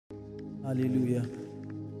Hallelujah.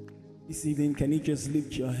 This evening, can you just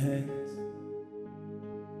lift your hands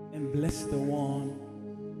and bless the one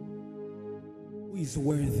who is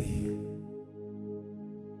worthy?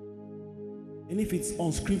 And if it's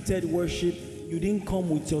unscripted worship, you didn't come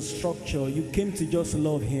with your structure. You came to just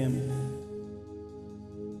love him.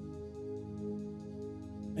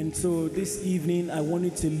 And so this evening, I want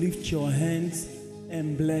you to lift your hands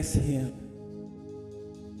and bless him.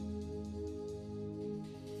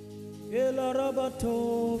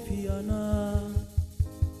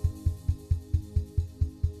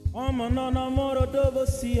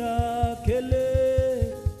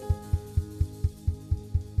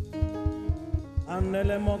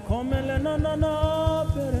 Andele mo komele no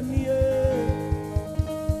permie.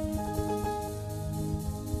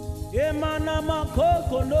 E mana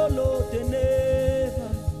makoko lolo teneva.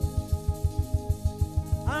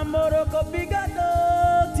 Amoro ko bigado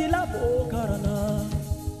tilabo karana.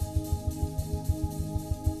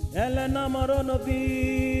 Elena marono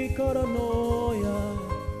bi koronoya.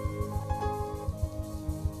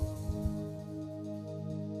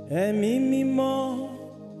 Emi mimo.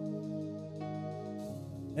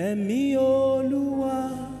 Emi Olúwa,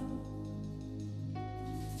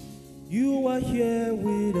 you are here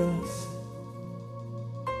with us.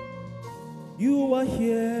 You are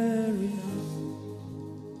here with us.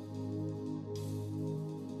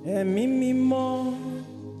 Emi mímọ́,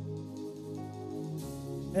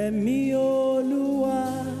 Emi Olúwa,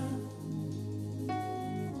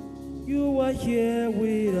 you are here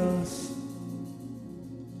with us.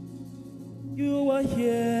 You are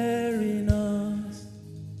here in us.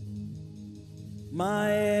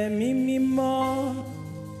 My Emi mímọ́,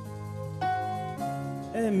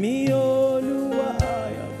 Emi Olúwa,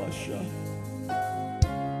 Yaba.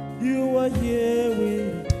 You are here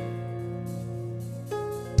with.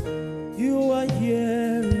 You are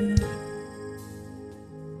here with.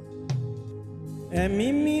 Emi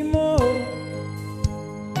mímọ́,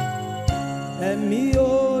 Emi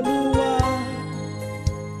Olúwa,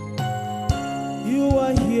 you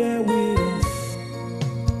are here with.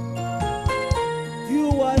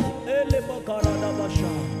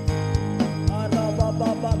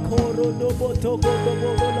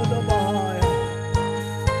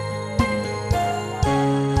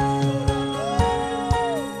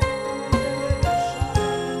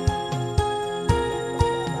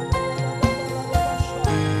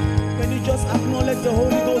 Can you just acknowledge the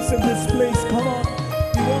Holy Ghost in this place? Come on.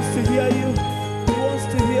 He wants to hear you. He wants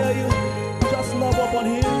to hear you. Just love upon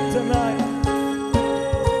him tonight.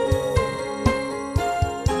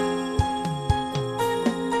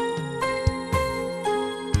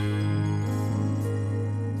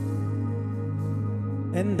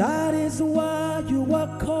 And that is why you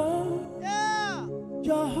are called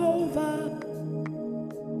Jehovah.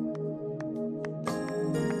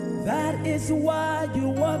 That is why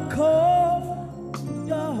you are called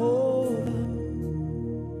Jehovah.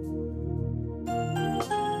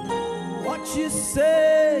 What you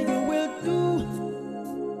say you will do,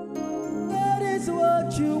 that is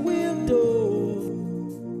what you will do.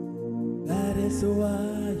 That is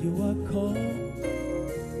why you are called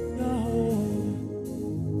Jehovah.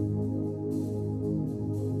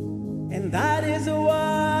 And that is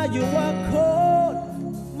why you are called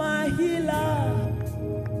my healer.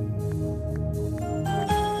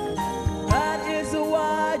 That is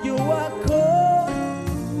why you are called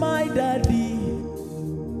my daddy.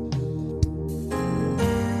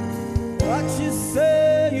 What you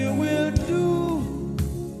say you will do.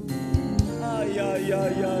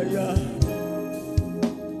 Yeah.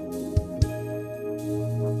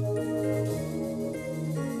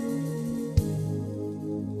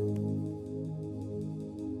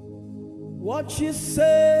 What you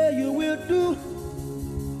say you will do,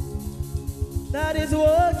 that is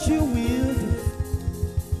what you will do.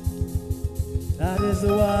 That is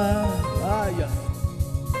why.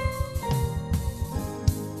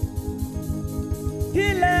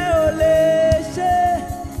 Ilé ò lè ṣe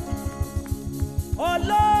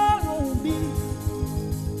Ọlọ́run bí.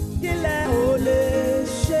 Ilé ò lè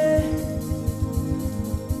ṣe.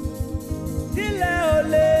 Ilé ò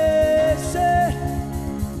lè ṣe.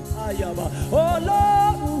 Yaba.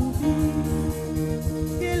 Ọlọ́run bí.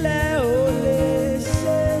 Ilé ò lè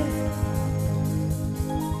ṣe.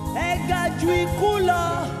 Ẹ ga ju ikú lọ.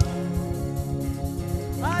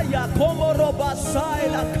 Aya komoro basai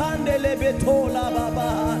la kandele betola baba.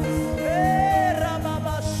 Era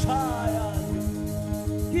baba shaya.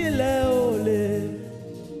 Ilé ò lè.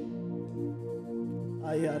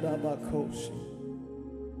 Ayada bakoshi.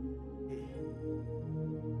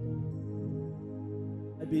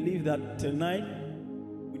 I believe that tonight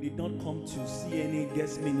we we did not come to see any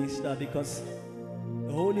guest minister because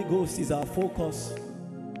the Holy Ghost is our focus.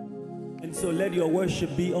 And so let your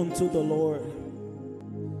worship be unto the Lord.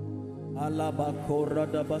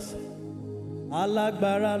 Alabakoradabas.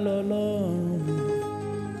 Alagbara lọ́lọ́run.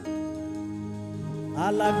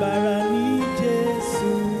 Alagbara ni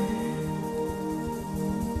Jésù.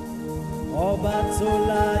 Ọba tó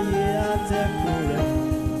láyé àtẹ̀kùn rẹ̀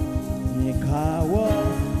níkàáwọ́.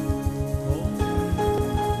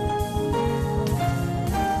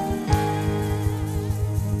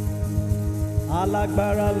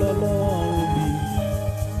 Alágbára lọ́lọ́run bí.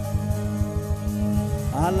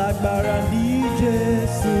 Alágbára ní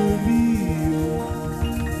Jésù bí o.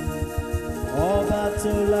 Ọba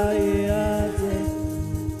tó láyé àtẹ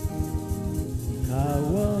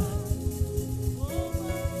ìkáwọ́.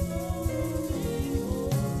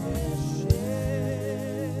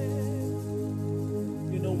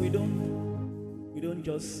 You know, we don't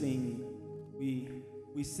just sing.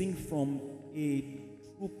 We sing from a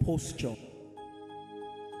true posture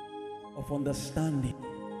of understanding.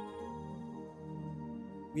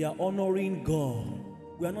 We are honoring God.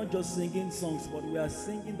 We are not just singing songs, but we are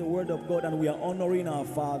singing the word of God and we are honoring our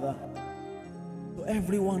Father. So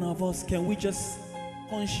every one of us, can we just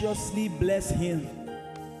consciously bless Him?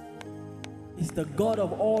 He's the God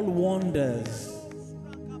of all wonders.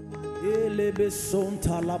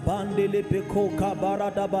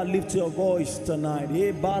 Lift your voice tonight.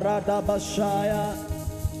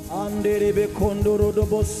 Anderebe kondoro do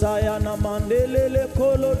bosaya na mandelele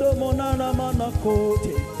kolodo monana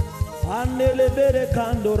manakote. Andele bere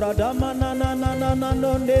kandora da manana na na na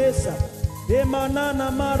nondesa. E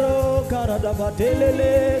manana maro karada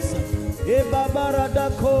batelelesa. E babara da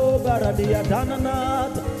ko baradia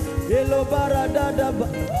dananata. E lo barada da ba.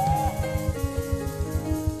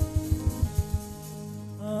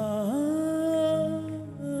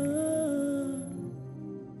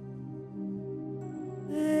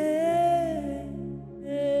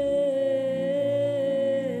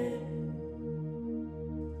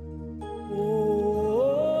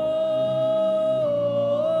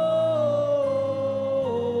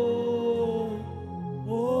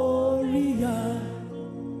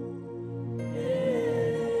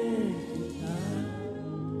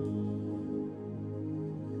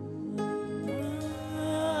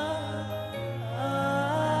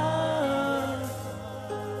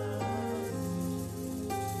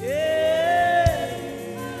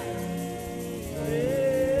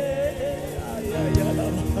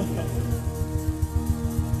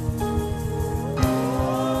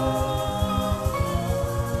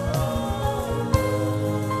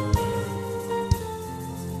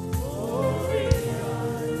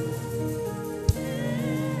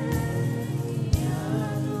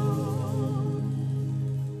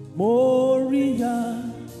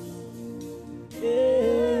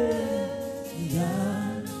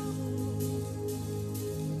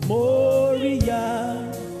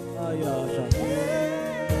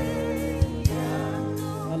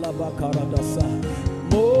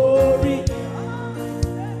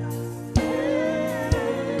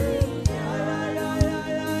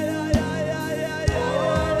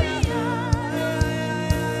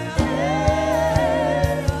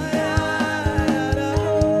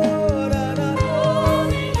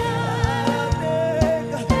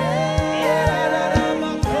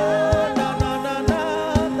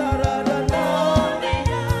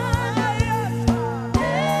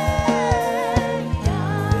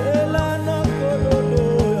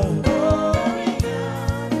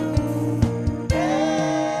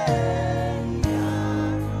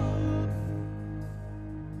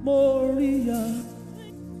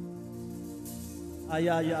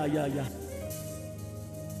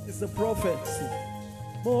 It's a prophecy.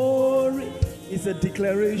 It's a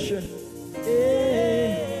declaration.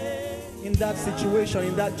 In that situation,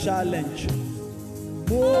 in that challenge.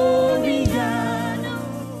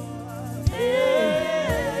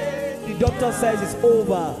 The doctor says it's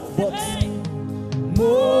over, but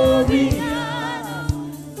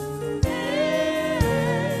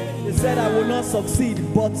they said I will not succeed,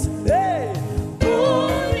 but hey!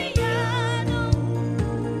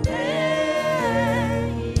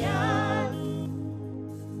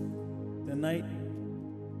 Tonight,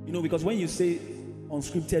 you know, because when you say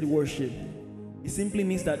unscripted worship, it simply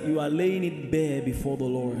means that you are laying it bare before the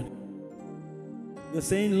Lord. You're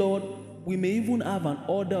saying, Lord, we may even have an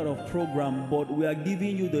order of program, but we are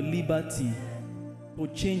giving you the liberty to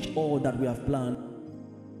change all that we have planned.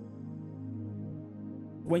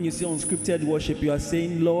 When you say unscripted worship, you are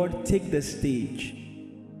saying, Lord, take the stage.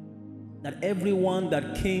 That everyone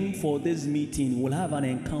that came for this meeting will have an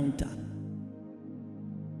encounter.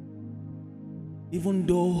 Even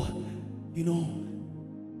though,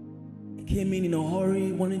 I came in a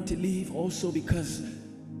hurry, wanting to leave, also because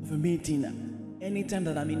of a meeting. Anytime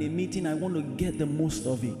that I'm in a meeting, I want to get the most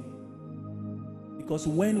of it. Because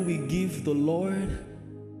when we give the Lord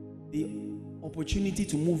the opportunity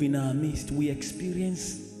to move in our midst, we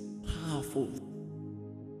experience powerful.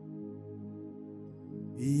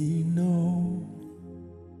 We know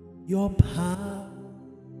your power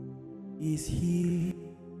is here.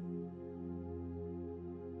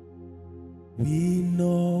 We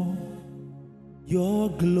know your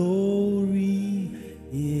glory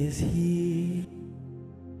is here.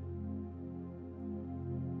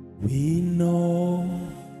 We know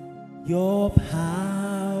your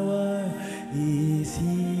power is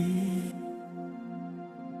here.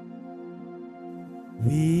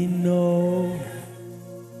 We know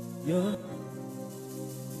your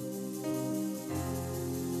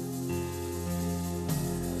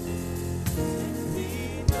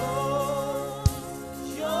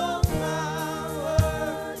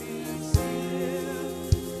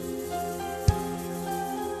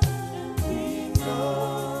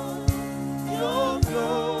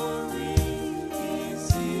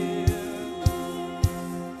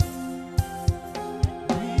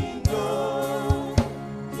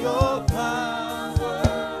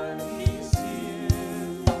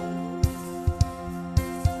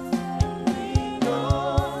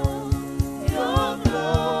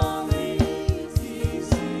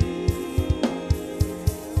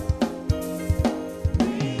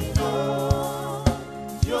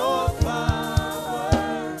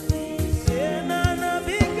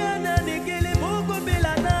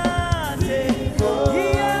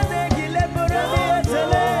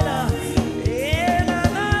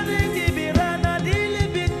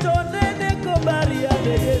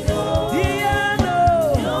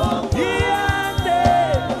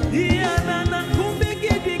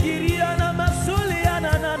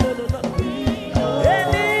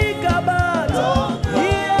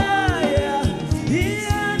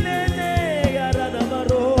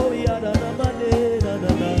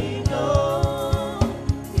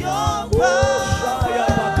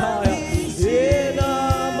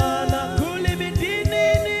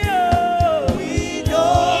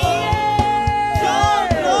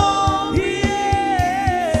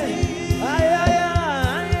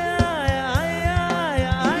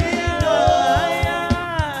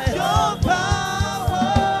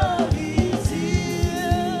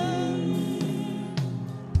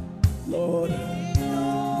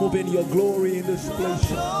your glory in this place.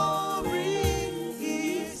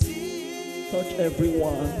 Touch every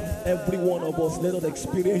one of us. Let us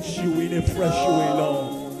experience you in a fresh way,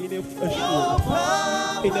 Lord. In a fresh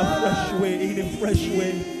way. In a fresh way. In a fresh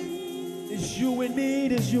way. It's you we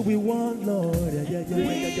need, it's you we want, Lord. Oh,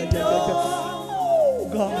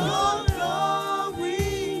 God.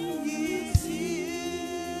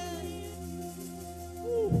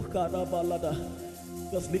 Oh, God.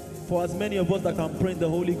 Just for as many of us that can pray in the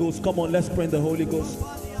Holy Ghost, come on, let's pray in the Holy Ghost.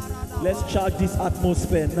 Let's charge this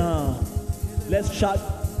atmosphere now. Let's charge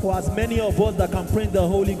for as many of us that can pray in the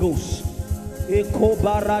Holy Ghost.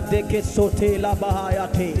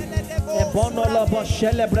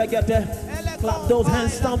 Clap those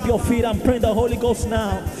hands, stamp your feet and pray in the Holy Ghost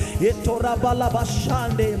now.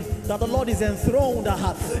 That the Lord is enthroned.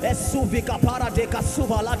 Esuvika paradeka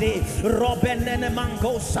subalade, Robenene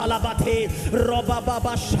mango salabate,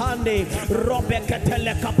 Robababa shande,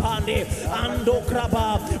 Robekatele kapande, Ando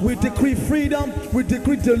kraba. We decree freedom, we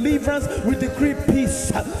decree deliverance, we decree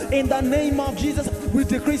peace. In the name of Jesus, we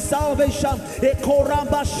decree salvation.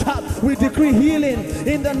 We decree healing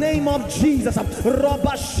in the name of Jesus.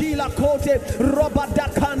 Robashila kote,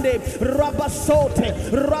 Robadakande, Robasote,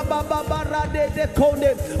 Robababarade de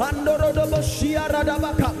konde, Andorodobo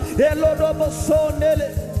Shiaradabaka, Elodobo Sonele.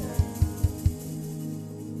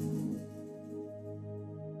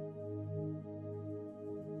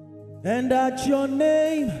 And at your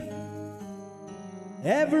name,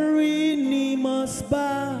 every knee must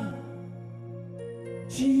bow.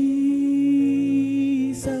 Jesus,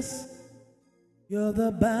 you're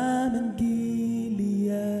the balm in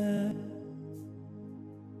Gilead.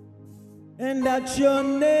 And at your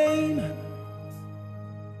name,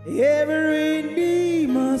 every knee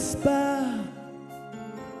must bow.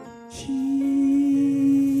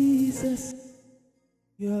 Jesus,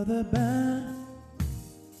 you're the balm.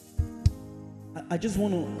 I just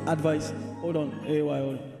want to advise. Hold on, hold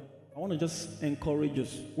on. I want to just encourage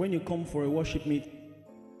us. When you come for a worship meet,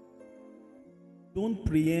 don't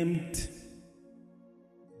preempt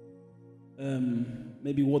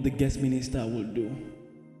maybe what the guest minister will do.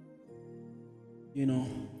 You know,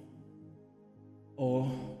 or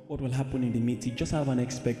what will happen in the meeting. Just have an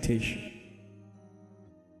expectation.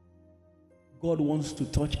 God wants to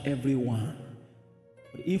touch everyone.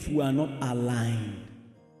 But if we are not aligned,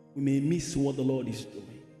 we may miss what the Lord is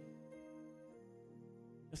doing.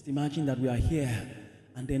 Just imagine that we are here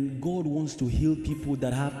and then God wants to heal people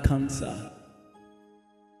that have cancer.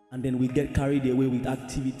 And then we get carried away with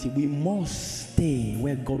activity. We must stay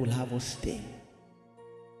where God will have us stay.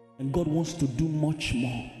 And God wants to do much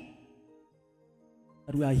more.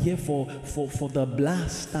 That we are here for the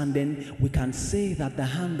blast, and then we can say that the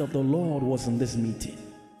hand of the Lord was in this meeting.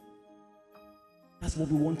 That's what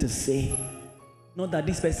we want to say. Not that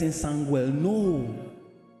this person sang well. No.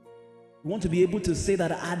 We want to be able to say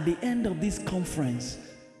that at the end of this conference,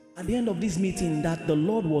 at the end of this meeting, that the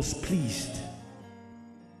Lord was pleased.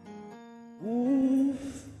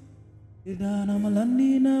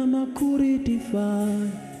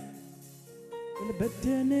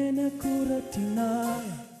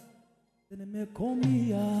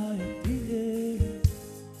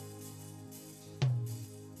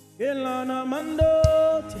 Elana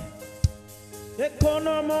mandote,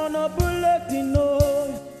 ekono mono bulletino,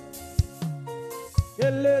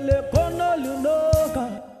 elele kono lunoka,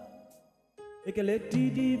 ekeleti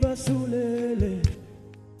di basulele,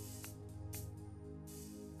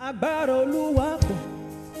 agbaro luwako,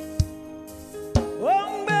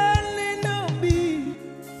 ombeli nobi,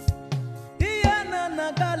 iyana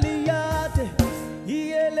nagaliyate,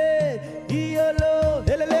 iyele, iyolo,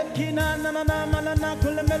 elele kina na na na na na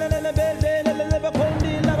kule melele bele lele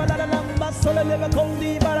kondi la la la la basole lele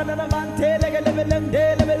kondi bara na mante lele lele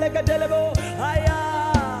lele lele delebo aya.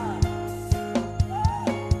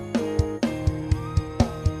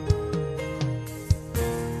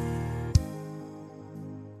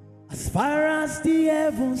 As far as the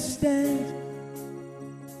heavens stands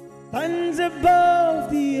above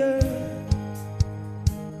the earth,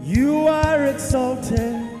 you are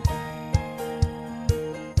exalted,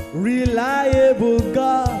 reliable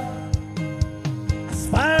God. As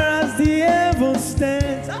far as the heavens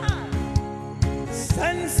stands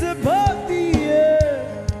above the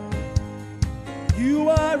earth, you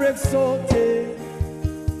are exalted,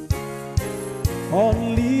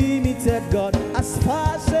 unlimited God. As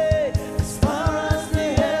far as the heavens stands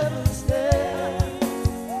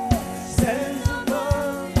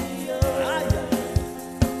above the earth,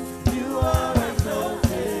 you are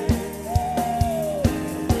exalted,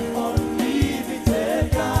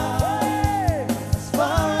 unlimited God. As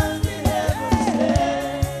far as the heavens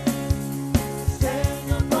stand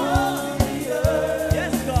above the earth,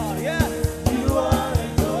 yes, God, yes, you are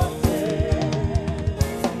exalted,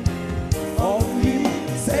 only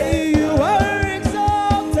say you are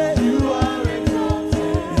exalted, you are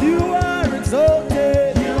exalted, you are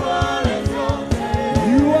exalted, you are exalted,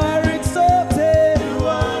 you are exalted, you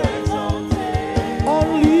are exalted,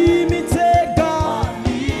 unlimited God,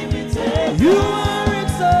 unlimited, you are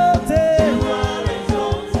exalted, you are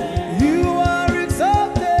exalted, you are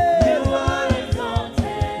exalted, you are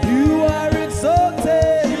exalted, you are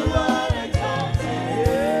exalted, you are exalted,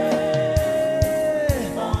 yeah.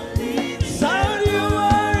 Sound, you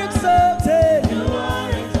are exalted, you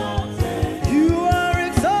are exalted, you are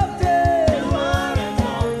exalted, you are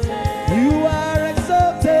exalted, you are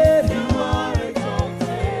exalted, you are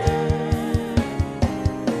exalted,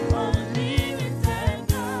 unlimited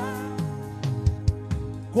God.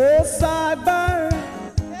 Kò ságbára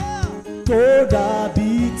tó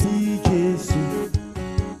dàbí ti Jésù.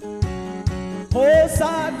 Kò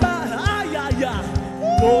ságbára, ayaya,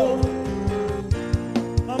 tó.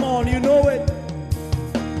 Come on, you know it.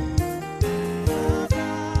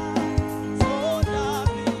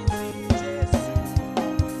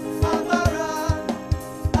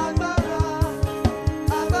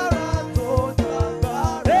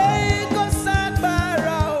 Hey, kò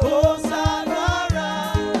ságbára, kò ságbára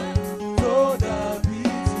tó dàbí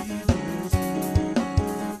ti Jésù.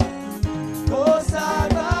 Kò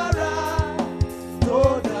ságbára tó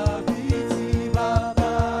dàbí ti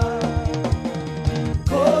Baba.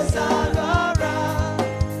 Kò ságbára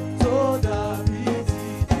tó dàbí ti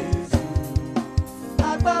Jésù.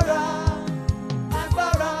 Agbára,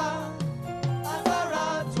 agbára, agbára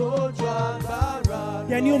tó ju agbára.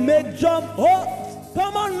 Can you make jump? Oh,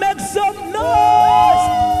 come on, make some noise!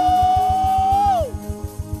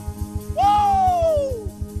 Whoa!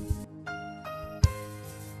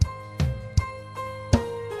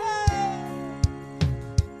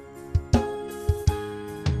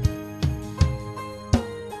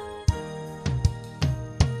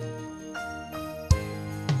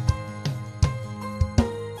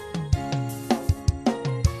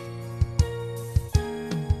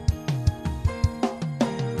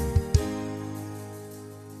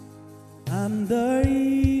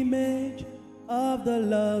 of the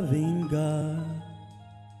loving God.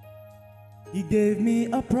 He gave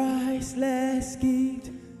me a priceless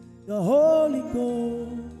gift, the Holy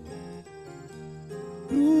Ghost.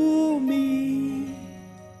 Through me,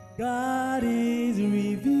 God is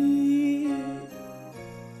revealed.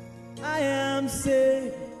 I am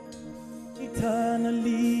saved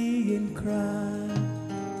eternally in Christ.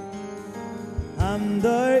 I'm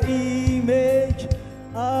the image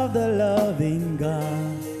of the loving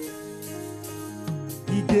God.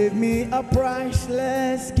 He gave me a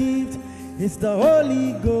priceless gift. It's the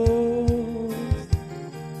Holy Ghost.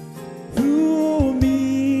 Through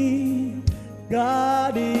me,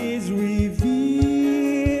 God is revealed.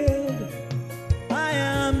 I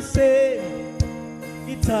am saved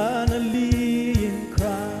eternally in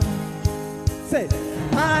Christ. Say,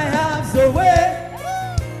 I have the way.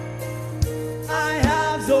 I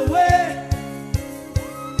have the way.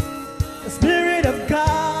 The Spirit of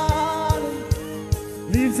God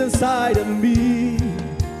lives inside of me.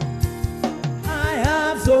 I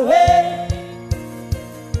have the way.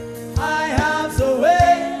 I have the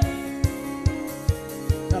way.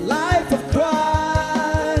 The life of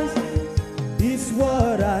Christ is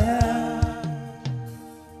what I have.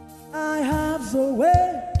 I have the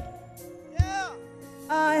way. Yeah.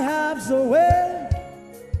 I have the way.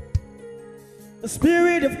 The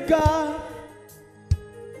Spirit of God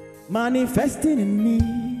manifesting in me.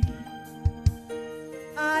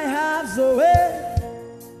 I have the way.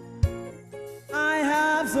 I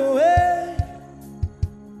have the way.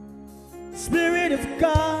 Spirit of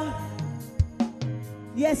God,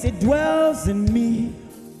 yes, it dwells in me.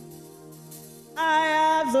 I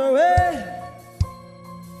have the way.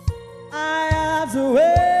 I have the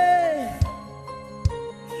way.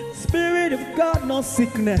 Spirit of God, no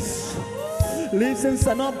sickness. Listen,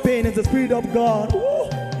 son, not pain, it's the Spirit of God.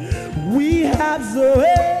 We have the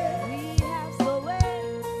way.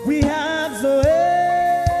 We have the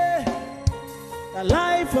way. The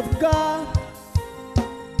life of God.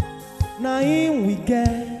 Now in we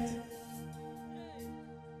get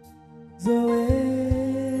the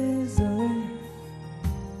way, the way,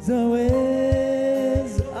 the way,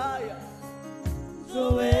 the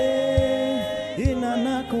way, in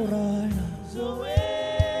anakoraya, the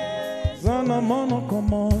way, zana mono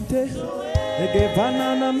komonte, ege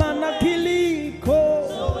vanana mana kiliko,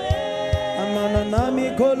 amana nami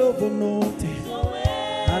kolo bonote,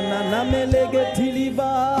 ananame lege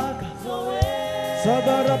tilivaga.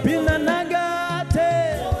 Sabarapina nagate.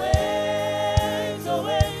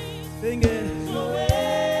 Sing it.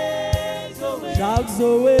 Shout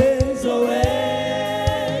Zoe, Zoe,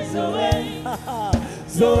 Zoe,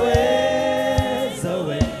 Zoe,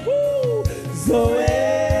 Zoe, Zoe,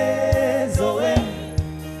 Zoe.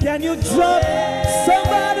 Can you jump?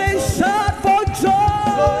 Somebody shout for joy.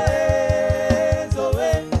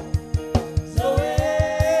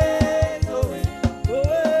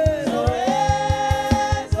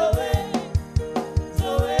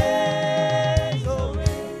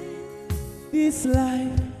 This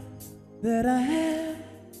life that I have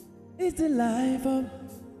is the life of.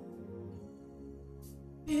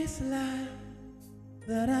 This life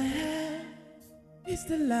that I have is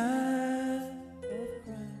the life of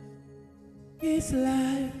Christ. This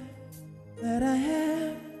life that I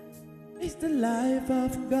have is the life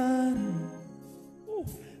of God.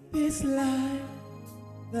 This life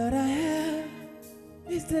that I have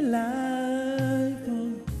is the life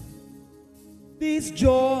of. This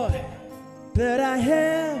joy that I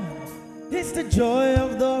have is the joy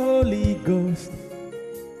of the Holy Ghost.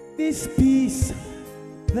 This peace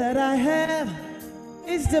that I have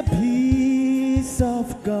is the peace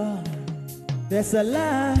of God. There's a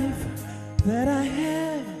life that I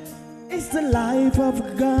have, it's the life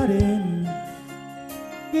of God in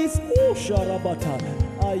this. Sharabata,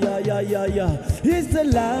 it's the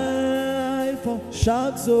life of.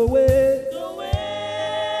 Shouts away.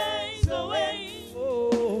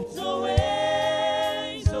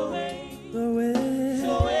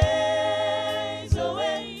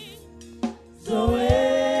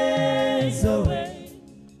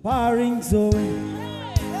 Powering Zoe,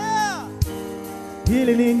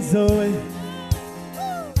 healing in Zoe,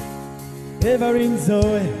 favoring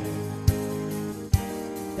Zoe,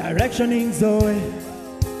 direction in Zoe,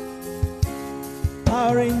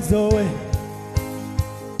 powering Zoe,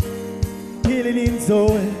 healing in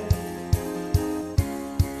Zoe,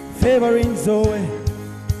 favoring Zoe,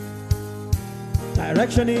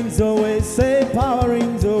 direction in Zoe. Say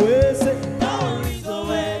powering Zoe, say powering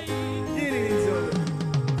Zoe, healing in Zoe.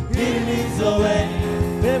 Zoe,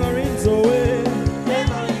 favoring Zoe,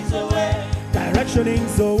 Zoe, direction in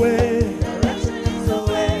Zoe,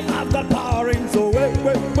 I've got power in Zoe.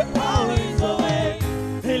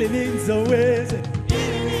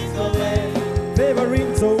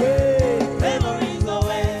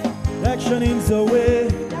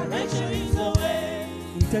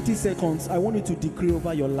 30 seconds, I want you to decree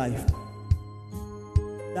over your life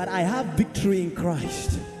that I have victory in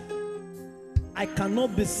Christ. I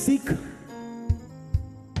cannot be sick.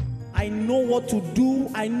 I know what to do.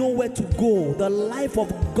 I know where to go. The life of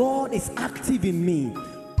God is active in me.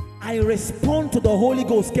 I respond to the Holy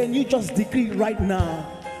Ghost. Can you just decree right now?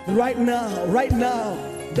 Right now, right now,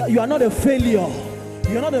 that you are not a failure.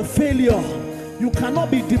 You are not a failure. You cannot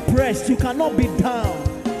be depressed. You cannot be down.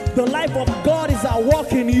 The life of God is at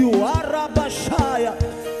work in you.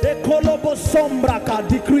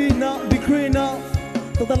 Decree now, decree now.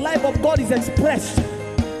 So the life of God is expressed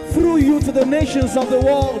through you to the nations of the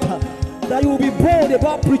world. That you will be bold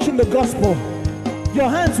about preaching the gospel. Your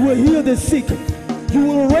hands will heal the sick. You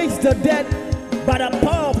will raise the dead by the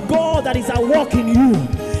power of God that is at work in you.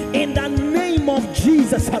 In the name of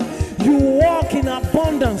Jesus, you walk in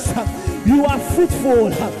abundance. You are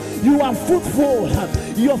fruitful. You are fruitful.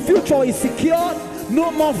 Your future is secured.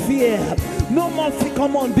 No more fear. No more fear.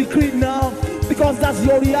 Come on, decree now, because that's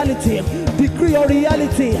your reality. Decree your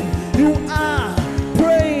reality. You are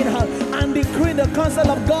praying and decreeing the counsel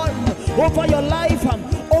of God over your life,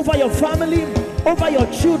 over your family, over your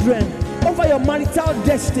children, over your marital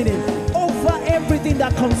destiny, over everything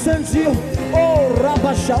that concerns you. Oh,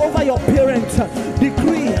 Rabasha, over your parents.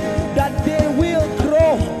 Decree that they will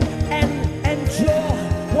grow and enjoy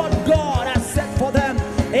what God has set for them.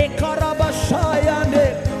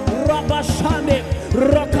 Ekarabashayande, Rabashande,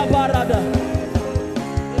 Rakabarada.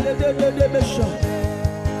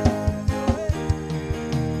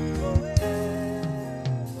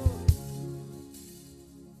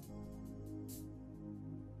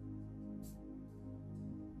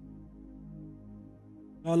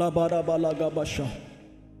 Alabara balagabasha.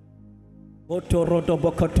 Otorodo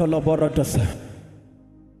bokatolo borodasa.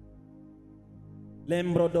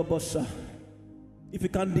 Lembrodo bossa. If you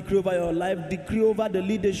can't decree over your life, decree over the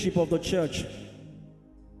leadership of the church.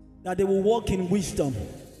 That they will walk in wisdom.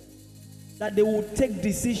 That they will take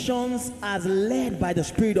decisions as led by the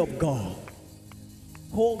Spirit of God.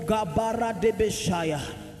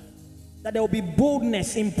 That there will be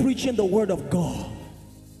boldness in preaching the word of God.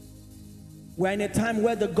 We're in a time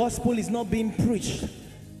where the gospel is not being preached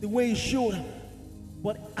the way it should.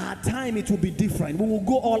 But our time, it will be different. We will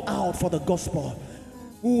go all out for the gospel.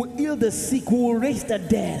 We will heal the sick. We will raise the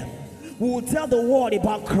dead. We will tell the world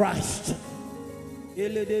about Christ.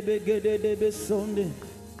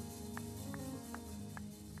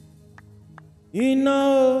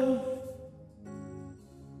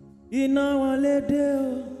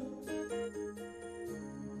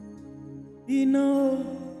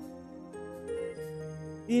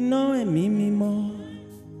 Iná ẹ̀mí mímọ́,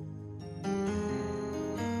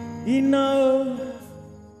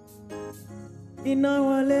 iná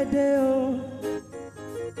wọlé dé o,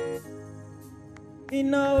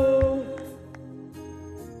 iná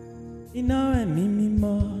ẹ̀mí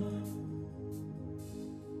mímọ́,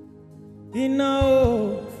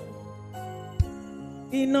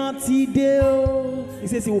 iná ti dé o. He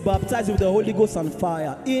says he will baptize you with the Holy Ghost and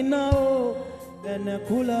fire. Iná o,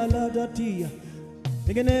 ẹnẹkúlá lọ́dọ̀tìyà.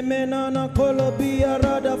 I'm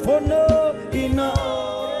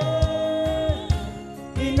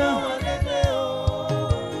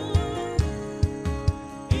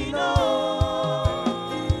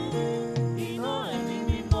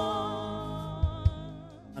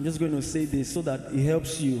just going to say this so that it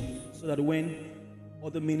helps you, so that when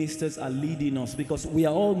other ministers are leading us, because we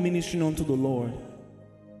are all ministering unto the Lord,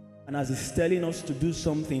 and as He's telling us to do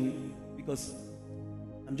something, because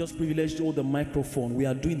I'm just privileged to hold the microphone, we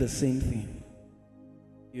are doing the same thing.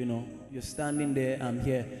 You know, you're standing there, I'm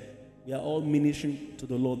here. We are all ministering to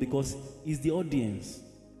the Lord because He's the audience,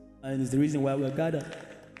 and it's the reason why we're gathered.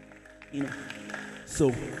 You know,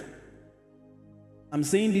 so I'm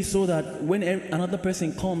saying this so that when another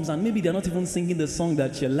person comes and maybe they're not even singing the song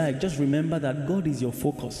that you like, just remember that God is your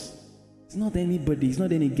focus. It's not anybody, it's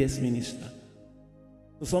not any guest minister.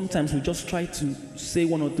 So sometimes we just try to say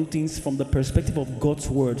one or two things from the perspective of God's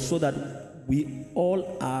word so that we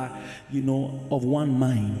all are, you know, of one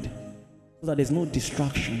mind. So that there's no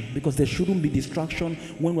distraction, because there shouldn't be distraction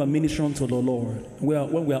when we're ministering to the Lord,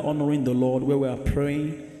 when we are honoring the Lord, where we are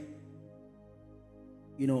praying.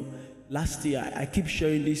 You know, last year, I keep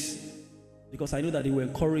sharing this because I know that it will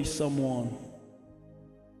encourage someone.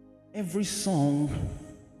 Every song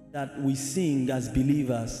that we sing as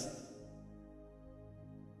believers,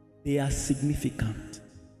 they are significant.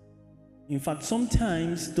 In fact,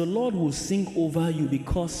 sometimes the Lord will sing over you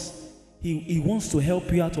because He wants to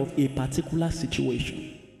help you out of a particular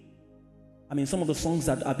situation. I mean, some of the songs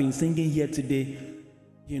that I've been singing here today,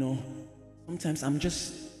 you know, sometimes I'm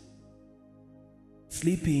just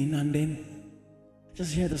sleeping, and then I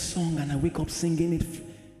just hear the song and I wake up singing it.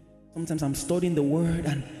 Sometimes I'm studying the word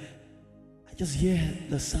and I just hear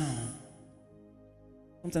the sound.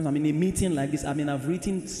 Sometimes I'm in a meeting like this. I've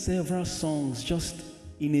written several songs just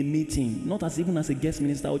in a meeting, not as even as a guest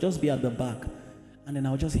minister. I'll just be at the back and then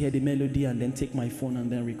I'll just hear the melody and then take my phone and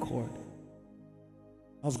then record.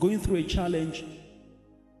 I was going through a challenge.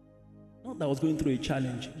 Not that I was going through a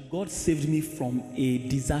challenge. God saved me from a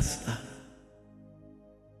disaster.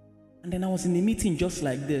 And then I was in a meeting just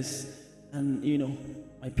like this. And,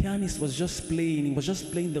 my pianist was just playing. He was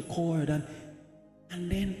just playing the chord.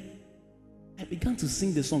 And then I began to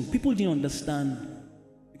sing the song. People didn't understand.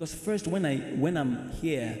 Because first, when I'm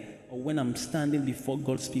here, or when I'm standing before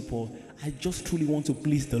God's people, I just truly want to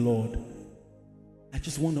please the Lord. I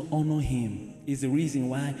just want to honor him. It's the reason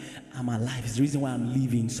why I'm alive. It's the reason why I'm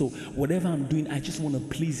living. So whatever I'm doing, I just want to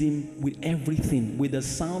please him with everything. With the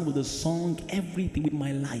sound, with the song, everything. With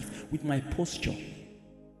my life, with my posture.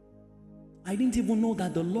 I didn't even know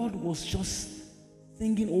that the Lord was just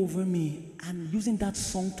singing over me and using that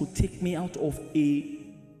song to take me out of a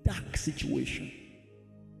dark situation.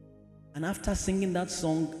 And after singing that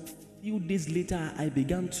song, a few days later,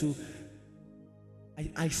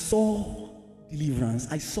 I saw deliverance.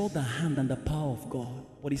 I saw the hand and the power of God.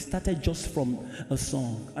 But it started just from a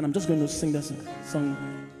song. And I'm just going to sing that song.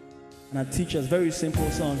 And I teach us a very simple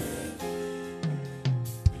song.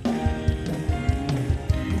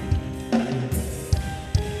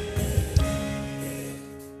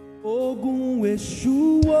 Ogun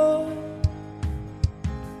Eshuwo,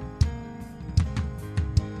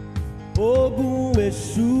 Ogun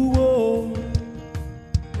Eshuwo,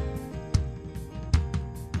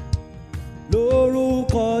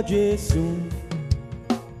 lórúkọ Jésù,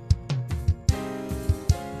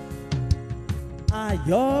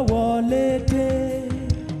 ayọ̀ wọlé dé.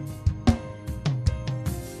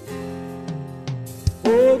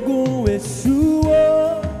 Ogun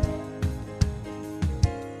Eshuwo,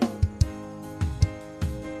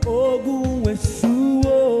 Ogun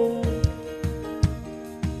Eshuwo,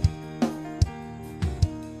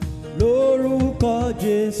 lórúkọ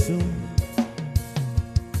Jésù,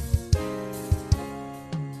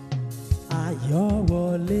 ayọ̀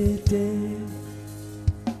wọlé dé.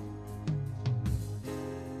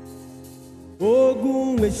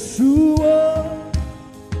 Ogun Eshuwo,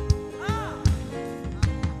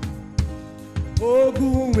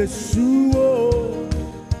 Ogun Eshuwo.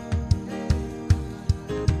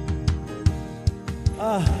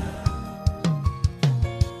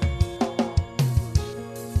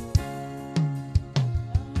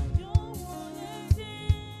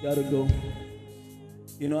 Gotta go.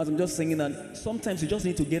 As I'm just singing that, sometimes you just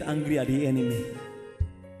need to get angry at the enemy.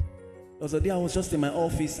 There was a day I was just in my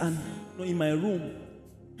office and in my room,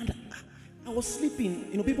 and I was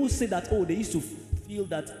sleeping. People say that, they used to feel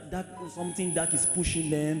that something dark is pushing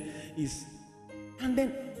them. And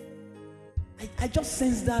then I just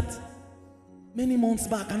sensed that many months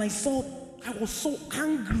back, and I was so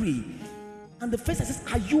angry. And the first I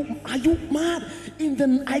said, are you mad? In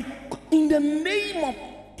the name of,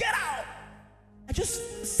 get out! I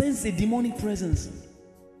just sense a demonic presence.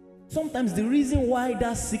 Sometimes the reason why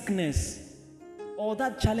that sickness or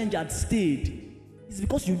that challenge had stayed is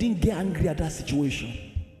because you didn't get angry at that situation.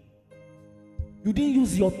 You didn't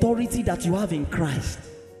use the authority that you have in Christ.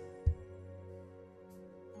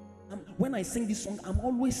 When I sing this song, I'm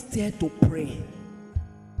always stirred to pray.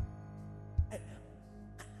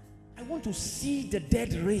 I want to see the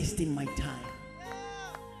dead raised in my time.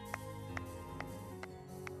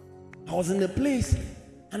 I was in a place,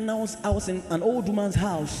 and I was in an old woman's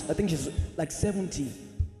house. I think she's like 70.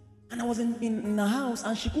 And I was in a house,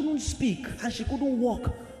 and she couldn't speak, and she couldn't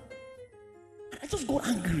walk. I just got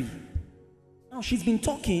angry. Now she's been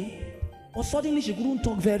talking, but suddenly she couldn't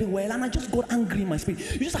talk very well, and I just got angry in my spirit.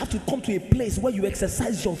 You just have to come to a place where you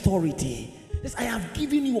exercise your authority. Yes, I have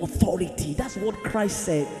given you authority. That's what Christ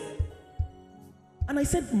said. And I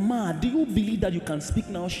said, Ma, do you believe that you can speak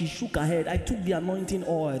now? She shook her head. I took the anointing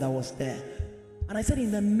oil that was there. And I said,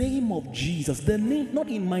 in the name of Jesus, the name, not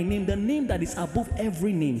in my name, the name that is above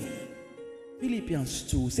every name. Philippians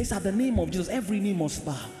 2 says, at the name of Jesus, every knee must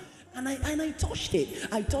bow. And I touched it.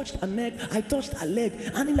 I touched her neck. I touched her leg.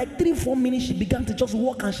 And in like 3-4 minutes, she began to just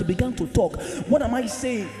walk and she began to talk. What am I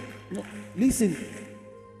saying? No, listen,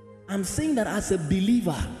 I'm saying that as a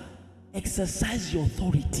believer, exercise your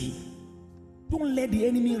authority. Don't let the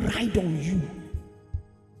enemy ride on you.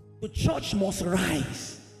 The church must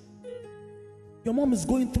rise. Your mom is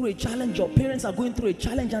going through a challenge. Your parents are going through a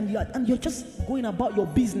challenge, and you're just going about your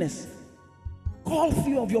business. Call a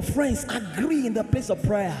few of your friends. Agree in the place of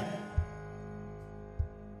prayer.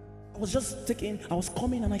 I was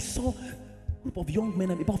coming and I saw a group of young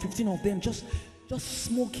men, about 15 of them, just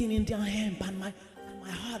smoking in their hand, and my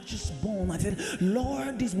heart just burned. I said,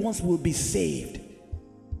 Lord, these ones will be saved.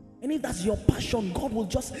 And if that's your passion, God will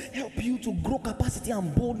just help you to grow capacity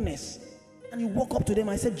and boldness. And you walk up to them.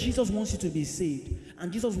 I said, Jesus wants you to be saved,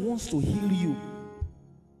 and Jesus wants to heal you.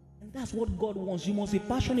 And that's what God wants. You must be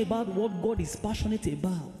passionate about what God is passionate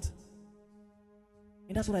about.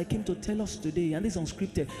 And that's what I came to tell us today. And this is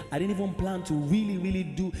unscripted. I didn't even plan to really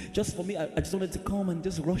do. Just for me, I just wanted to come and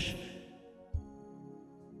just rush.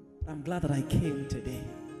 I'm glad that I came today.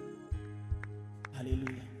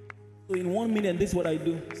 Hallelujah. So in 1 minute, and this is what I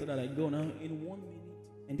do, so that I go now. In 1 minute,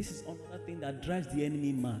 and this is another thing that drives the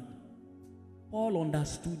enemy mad. Paul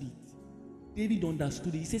understood it. David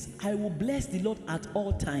understood it. He says, I will bless the Lord at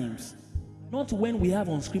all times. Not when we have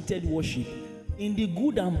unscripted worship. In the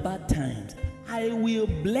good and bad times, I will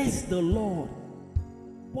bless the Lord.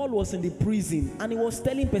 Paul was in the prison and he was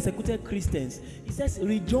telling persecuted Christians, he says,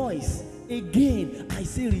 rejoice. Again, I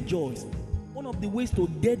say rejoice. One of the ways to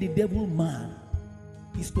get the devil mad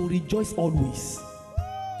is to rejoice always.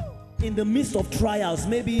 In the midst of trials,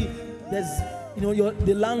 maybe there's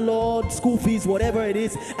the landlord, school fees, whatever it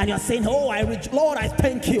is, and you're saying, oh, Lord, I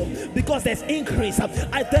thank you because there's increase.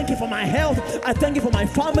 I thank you for my health. I thank you for my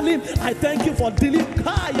family. I thank you for dealing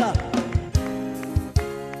kaya.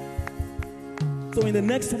 So in the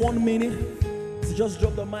next 1 minute, just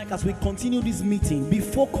drop the mic as we continue this meeting. Be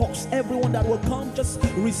focused. Everyone that will come, just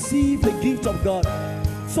receive the gift of God.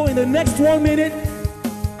 So in the next 1 minute,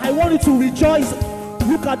 I want you to rejoice.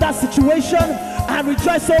 Look at that situation and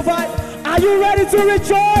rejoice over it. Are you ready to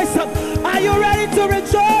rejoice? Are you ready to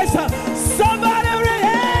rejoice? Somebody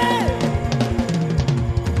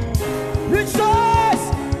rejoice!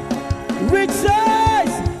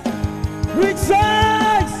 Rejoice!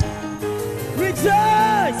 Rejoice!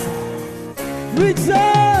 Rejoice!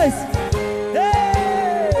 Rejoice!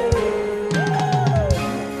 Hey!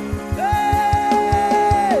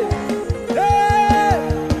 Hey! Hey!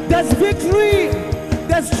 There's victory!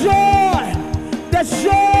 There's joy! There's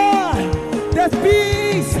joy! There's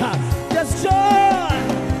peace!